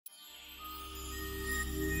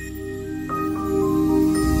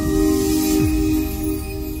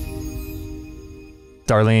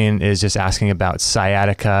Darlene is just asking about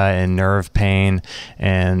sciatica and nerve pain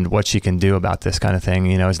and what she can do about this kind of thing.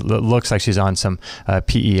 You know, it looks like she's on some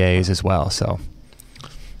PEAs as well. So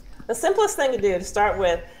the simplest thing to do to start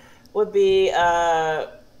with would be, I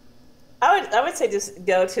would say just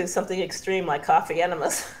go to something extreme like coffee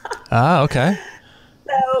enemas. Ah, okay.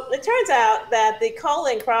 So it turns out that the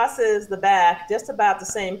colon crosses the back just about the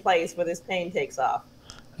same place where this pain takes off.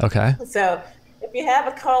 Okay. So if you have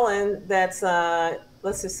a colon that's,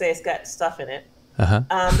 let's just say it's got stuff in it,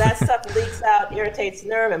 that stuff leaks out, irritates the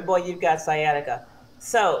nerve, and boy, you've got sciatica.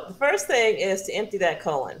 So the first thing is to empty that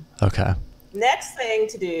colon. Okay. Next thing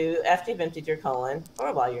to do after you've emptied your colon,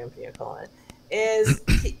 or while you're emptying your colon, is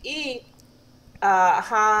to eat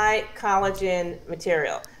high collagen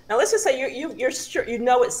material. Now let's just say you're sure you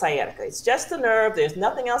know it's sciatica. It's just the nerve. There's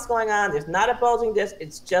nothing else going on. There's not a bulging disc.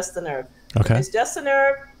 It's just the nerve. Okay. If it's just the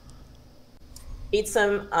nerve, eat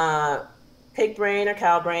some pig brain or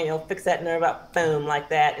cow brain. You'll fix that nerve up, boom, like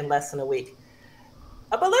that in less than a week.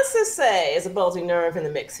 But let's just say there's a bulging nerve in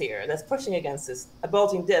the mix here that's pushing against this, a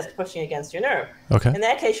bulging disc pushing against your nerve. Okay. In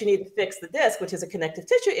that case, you need to fix the disc, which is a connective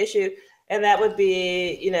tissue issue. And that would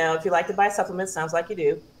be, you know, if you like to buy supplements, sounds like you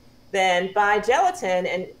do, then buy gelatin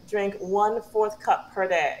and drink 1/4 cup per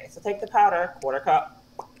day. So take the powder, 1/4 cup,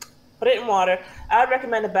 put it in water. I would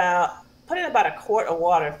recommend put in about a quart of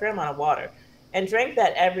water, a fair amount of water, and drink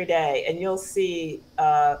that every day. And you'll see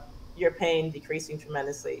your pain decreasing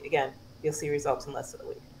tremendously. Again, you'll see results in less than a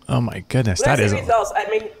week. Oh my goodness, when that is results. I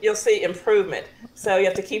mean, you'll see improvement. So you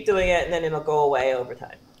have to keep doing it, and then it'll go away over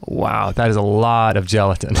time. wow. That is a lot of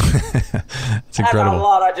gelatin. It's incredible. That's a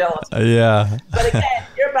lot of gelatin. Yeah. But again,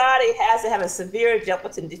 your body has to have a severe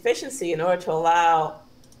gelatin deficiency in order to allow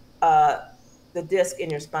the disc in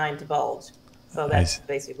your spine to bulge. So that's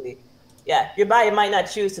basically, yeah. Your body might not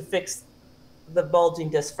choose to fix the bulging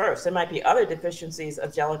disc first. There might be other deficiencies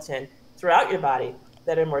of gelatin throughout your body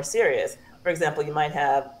that are more serious. For example, you might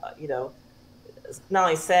have, you know, not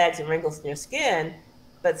only sags and wrinkles in your skin,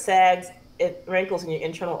 but wrinkles in your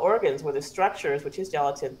internal organs where the structures, which is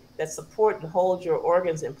gelatin, that support and hold your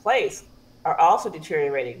organs in place are also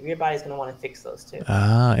deteriorating. Your body's going to want to fix those too.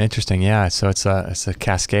 Ah, interesting. Yeah. So it's a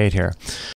cascade here.